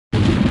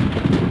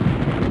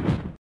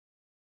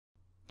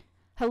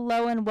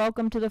Hello and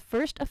welcome to the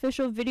first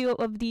official video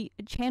of the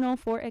channel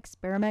for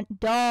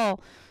Experiment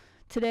Doll.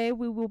 Today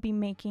we will be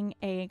making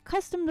a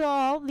custom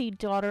doll, the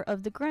daughter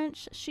of the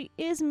Grinch. She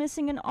is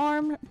missing an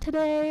arm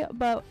today,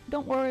 but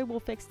don't worry, we'll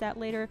fix that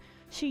later.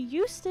 She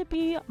used to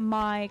be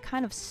my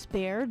kind of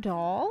spare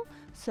doll,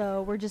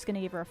 so we're just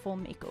gonna give her a full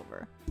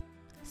makeover.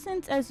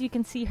 Since, as you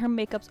can see, her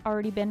makeup's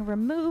already been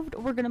removed,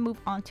 we're going to move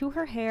on to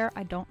her hair.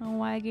 I don't know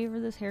why I gave her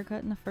this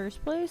haircut in the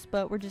first place,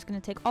 but we're just going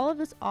to take all of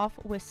this off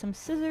with some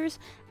scissors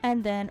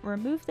and then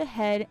remove the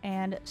head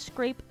and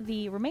scrape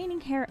the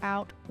remaining hair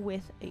out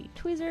with a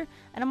tweezer.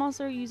 And I'm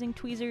also using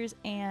tweezers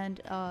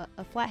and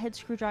a flathead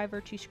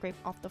screwdriver to scrape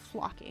off the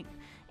flocking,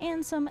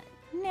 and some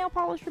nail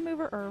polish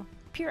remover or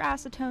pure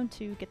acetone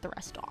to get the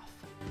rest off.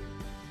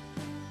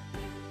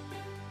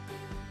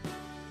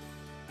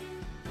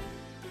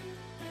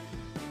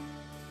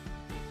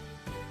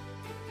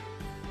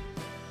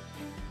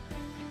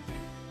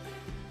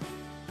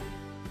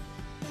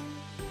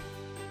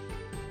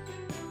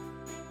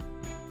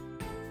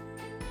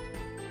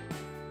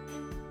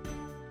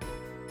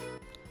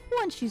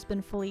 Once she's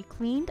been fully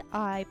cleaned,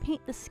 I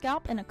paint the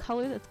scalp in a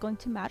color that's going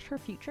to match her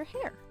future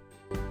hair.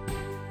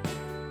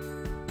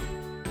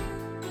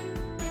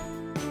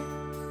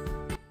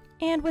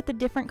 And with the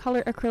different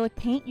color acrylic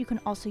paint, you can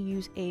also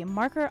use a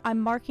marker.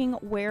 I'm marking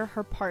where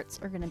her parts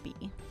are going to be.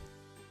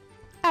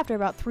 After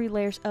about 3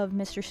 layers of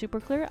Mr. Super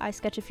Clear, I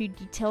sketch a few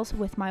details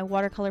with my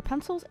watercolor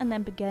pencils and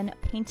then begin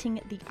painting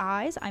the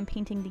eyes. I'm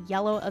painting the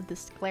yellow of the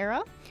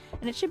sclera,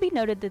 and it should be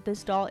noted that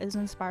this doll is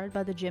inspired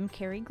by the Jim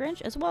Carrey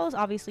Grinch, as well as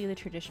obviously the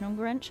traditional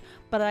Grinch,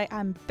 but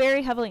I'm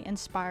very heavily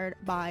inspired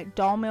by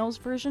Doll.Mills'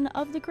 version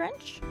of the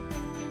Grinch.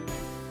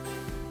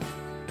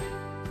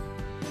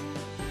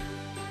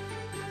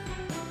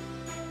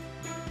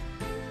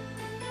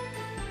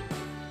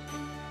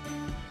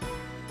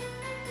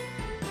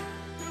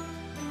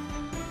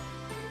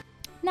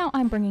 Now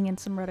I'm bringing in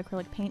some red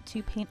acrylic paint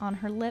to paint on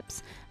her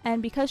lips,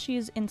 and because she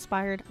is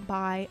inspired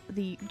by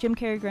the Jim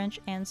Carrey Grinch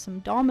and some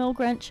Doll.Mills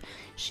Grinch,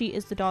 she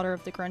is the daughter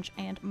of the Grinch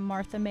and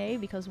Martha May,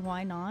 because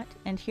why not?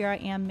 And here I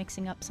am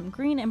mixing up some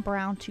green and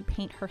brown to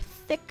paint her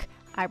thick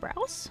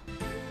eyebrows.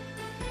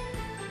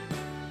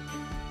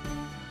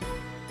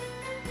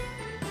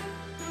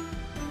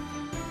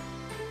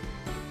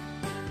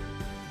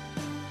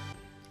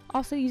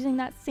 Also using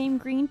that same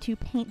green to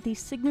paint the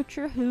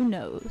signature Who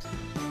Knows.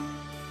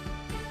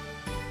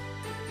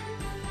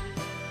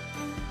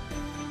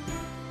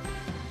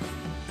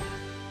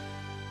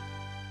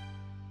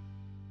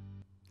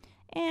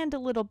 And a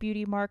little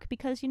beauty mark,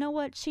 because you know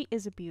what? She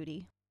is a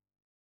beauty.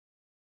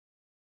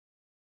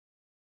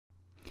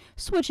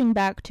 Switching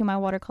back to my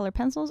watercolor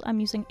pencils, I'm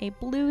using a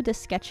blue to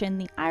sketch in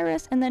the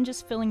iris and then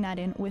just filling that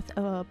in with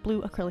a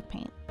blue acrylic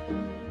paint.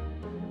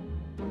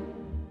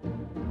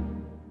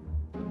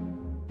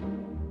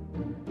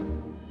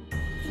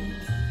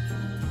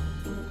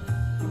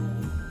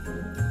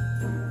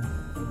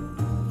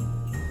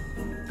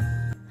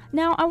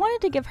 Now, I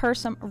wanted to give her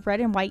some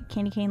red and white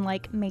candy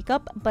cane-like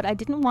makeup, but I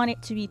didn't want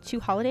it to be too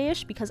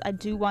holiday-ish because I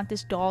do want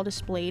this doll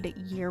displayed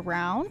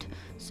year-round.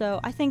 So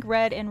I think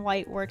red and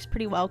white works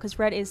pretty well because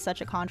red is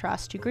such a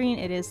contrast to green.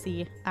 It is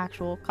the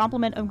actual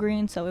complement of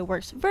green, so it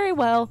works very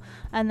well.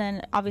 And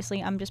then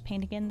obviously I'm just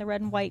painting in the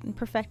red and white and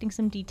perfecting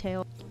some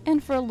detail.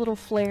 And for a little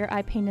flair,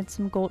 I painted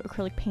some gold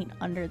acrylic paint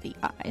under the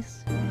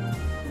eyes.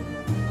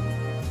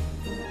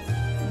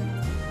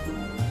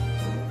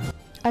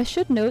 I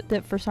should note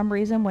that for some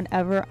reason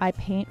whenever I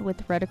paint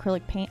with red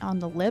acrylic paint on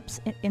the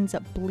lips, it ends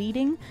up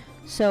bleeding.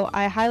 So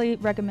I highly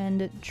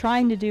recommend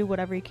trying to do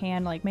whatever you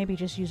can, like maybe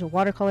just use a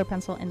watercolor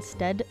pencil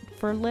instead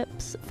for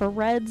lips, for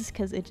reds,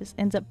 because it just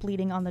ends up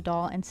bleeding on the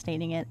doll and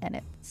staining it, and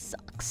it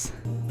sucks.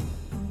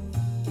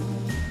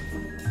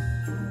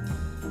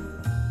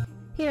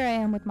 Here I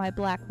am with my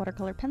black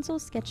watercolor pencil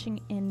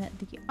sketching in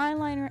the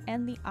eyeliner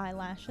and the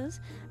eyelashes.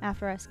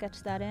 After I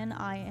sketch that in,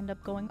 I end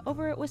up going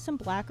over it with some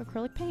black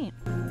acrylic paint.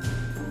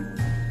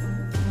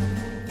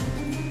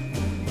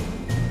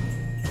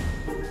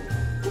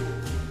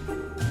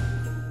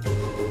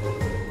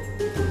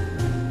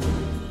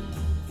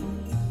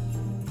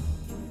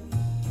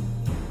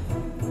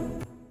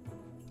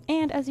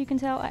 And as you can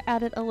tell, I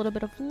added a little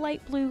bit of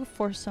light blue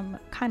for some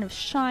kind of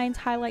shines,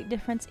 highlight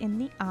difference in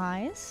the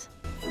eyes.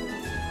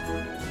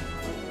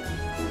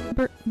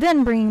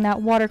 Then bringing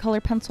that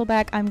watercolor pencil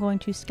back, I'm going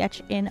to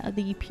sketch in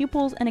the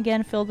pupils and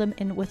again fill them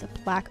in with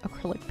black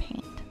acrylic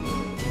paint.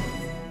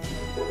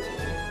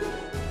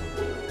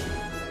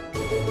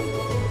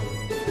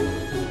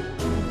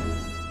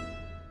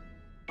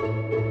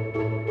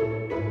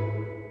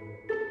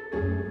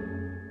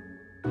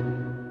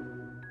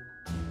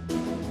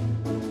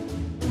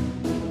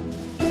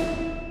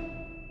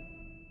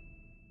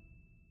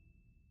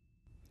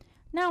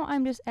 Now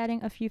I'm just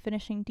adding a few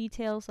finishing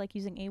details, like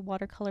using a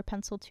watercolor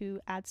pencil to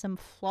add some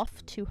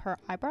fluff to her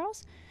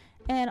eyebrows,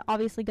 and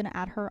obviously going to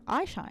add her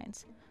eye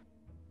shines.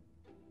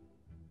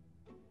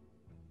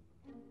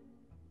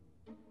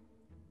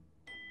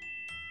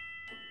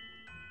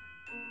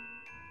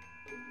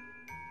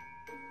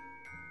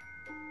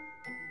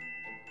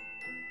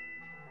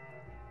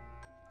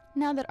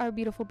 Now that our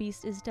beautiful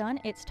beast is done,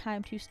 it's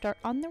time to start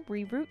on the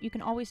reroot. You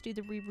can always do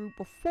the reroot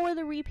before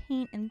the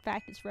repaint. In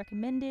fact, it's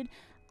recommended.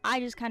 I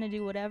just kind of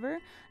do whatever,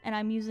 and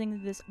I'm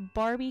using this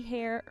Barbie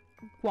hair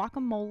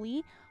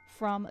guacamole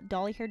from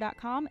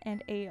dollyhair.com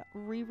and a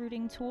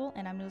rerooting tool,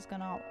 and I'm just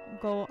gonna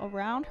go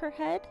around her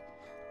head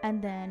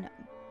and then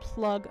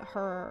plug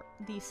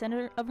the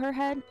center of her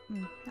head.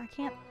 I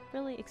can't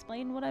really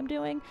explain what I'm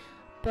doing,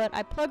 but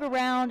I plug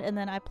around and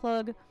then I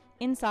plug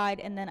inside,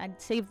 and then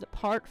I'd save the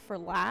part for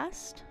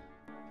last.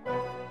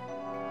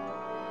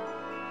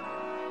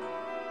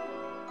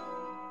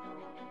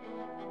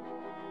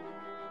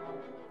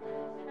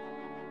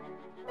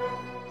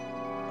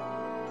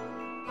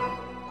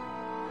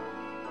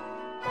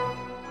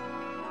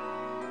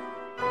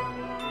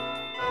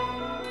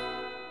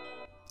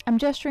 I'm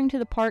gesturing to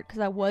the part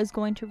because I was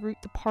going to root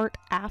the part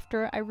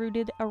after I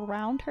rooted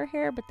around her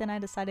hair, but then I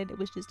decided it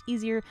was just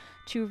easier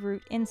to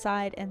root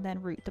inside and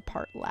then root the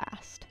part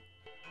last.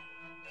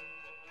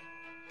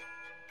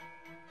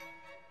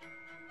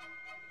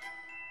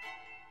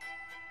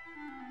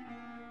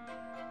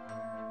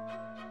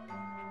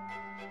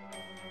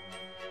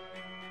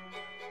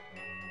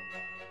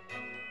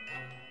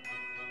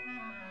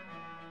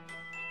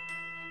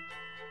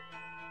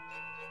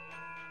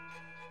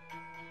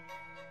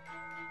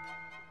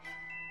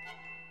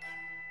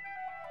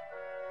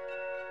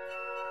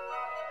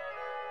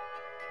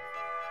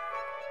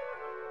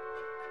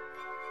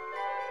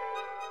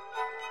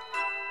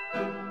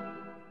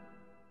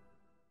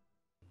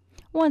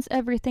 Once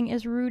everything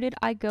is rooted,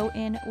 I go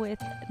in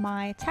with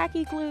my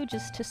tacky glue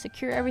just to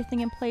secure everything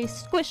in place,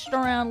 squish it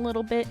around a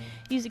little bit,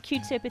 use a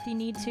Q-tip if you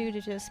need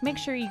to just make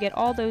sure you get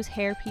all those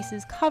hair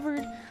pieces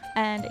covered.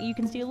 And you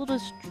can see a little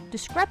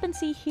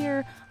discrepancy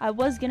here. I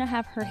was gonna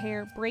have her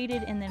hair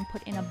braided and then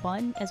put in a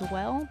bun as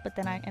well, but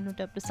then I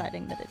ended up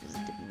deciding that it just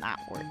did not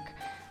work.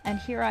 And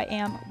here I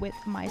am with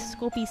my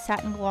Sculpey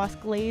Satin Gloss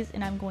Glaze,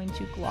 and I'm going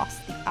to gloss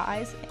the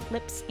eyes,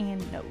 lips,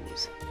 and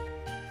nose.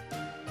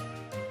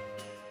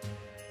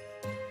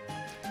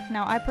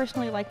 Now, I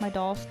personally like my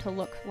dolls to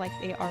look like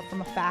they are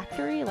from a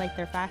factory, like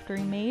they're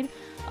factory made.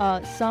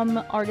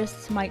 Some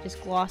artists might just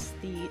gloss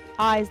the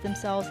eyes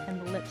themselves and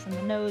the lips and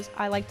the nose.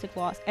 I like to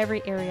gloss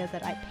every area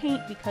that I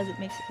paint because it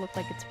makes it look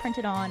like it's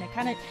printed on.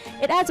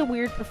 It adds a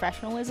weird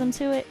professionalism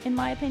to it, in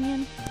my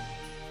opinion.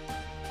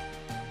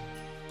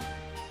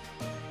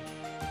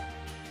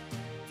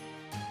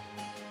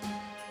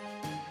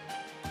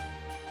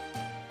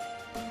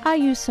 I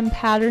used some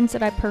patterns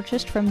that I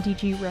purchased from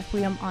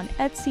DGRequiem on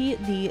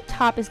Etsy. The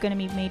top is going to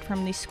be made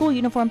from the school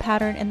uniform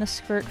pattern and the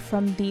skirt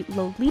from the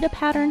Lolita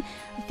pattern.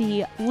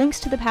 The links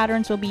to the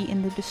patterns will be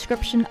in the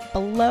description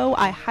below.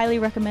 I highly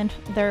recommend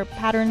their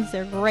patterns.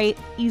 They're great,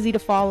 easy to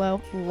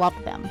follow, love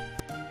them.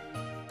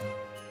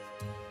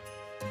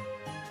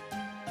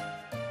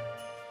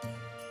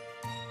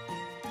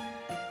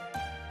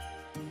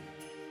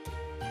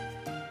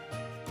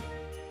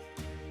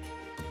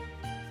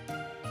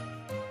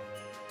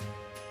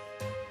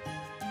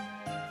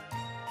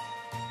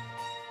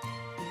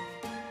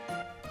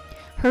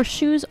 Her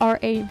shoes are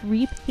a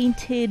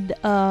repainted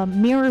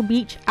Mirror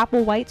Beach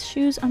Apple Whites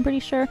shoes, I'm pretty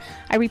sure.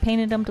 I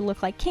repainted them to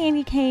look like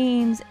candy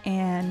canes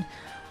and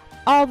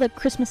all the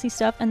Christmassy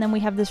stuff. And then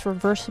we have this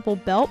reversible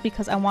belt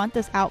because I want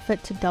this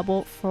outfit to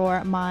double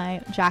for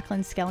my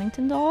Jacqueline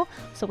Skellington doll.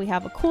 So we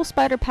have a cool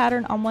spider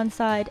pattern on one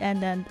side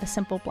and then a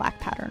simple black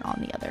pattern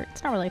on the other.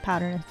 It's not really a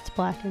pattern if it's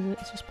black, is it?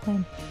 It's just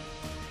plain.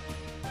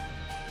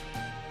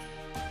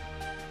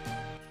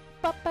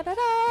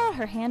 Ba-ba-da-da!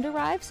 Her hand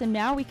arrives, and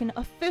now we can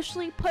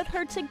officially put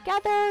her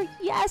together.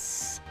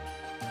 Yes!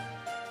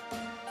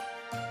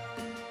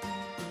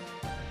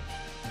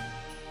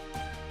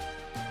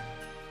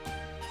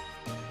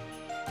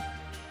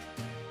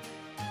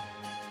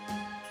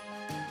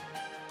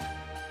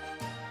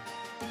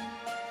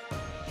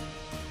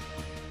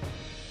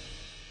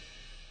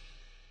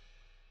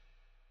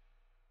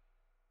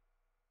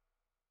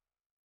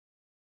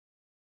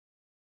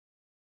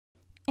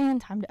 And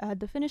time to add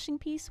the finishing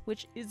piece,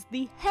 which is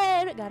the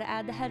head. Gotta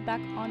add the head back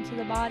onto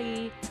the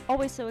body.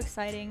 Always so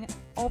exciting.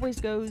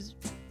 Always goes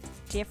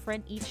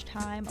different each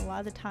time. A lot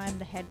of the time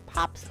the head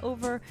pops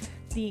over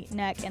the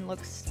neck and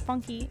looks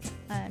funky,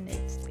 and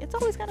it's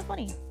always kind of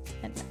funny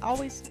and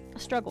always a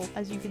struggle,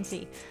 as you can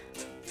see.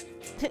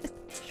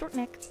 Short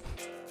neck.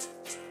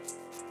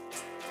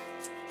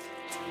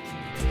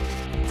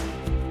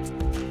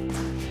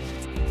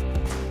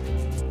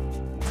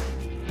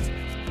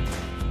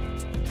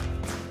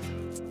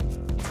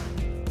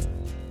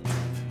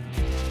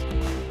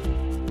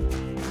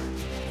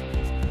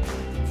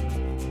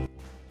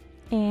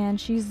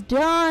 And she's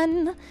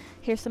done.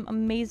 Here's some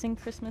amazing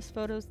Christmas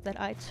photos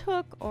that I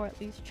took, or at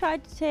least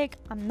tried to take.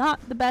 I'm not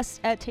the best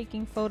at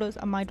taking photos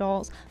of my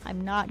dolls.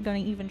 I'm not gonna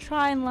even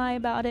try and lie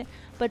about it,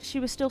 but she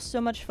was still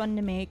so much fun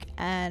to make,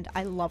 and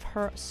I love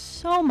her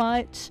so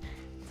much.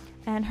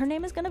 And her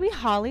name is gonna be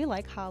Holly,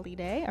 like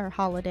holiday, or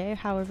holiday,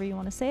 however you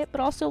want to say it,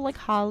 but also like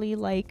holly,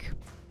 like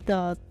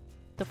the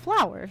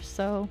flower.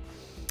 So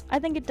I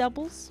think it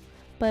doubles,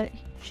 but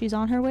she's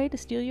on her way to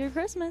steal your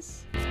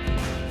Christmas.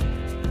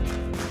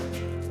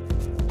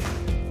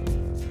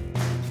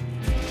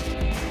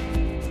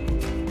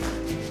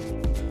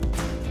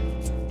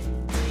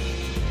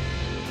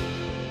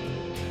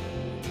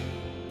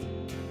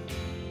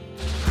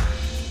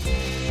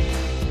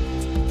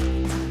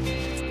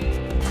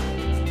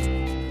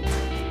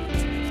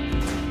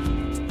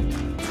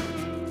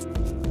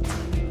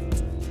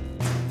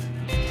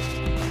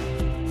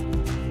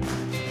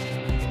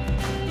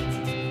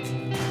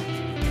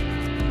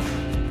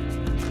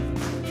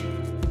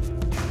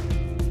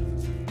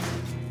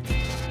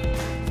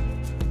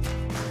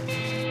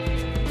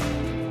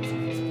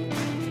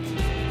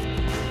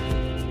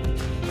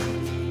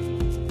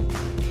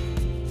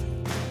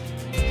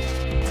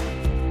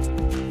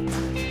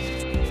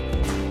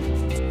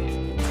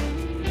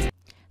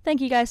 Thank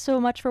you guys so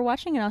much for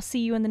watching, and I'll see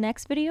you in the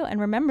next video. And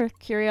remember,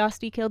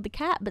 curiosity killed the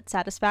cat, but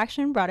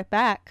satisfaction brought it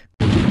back.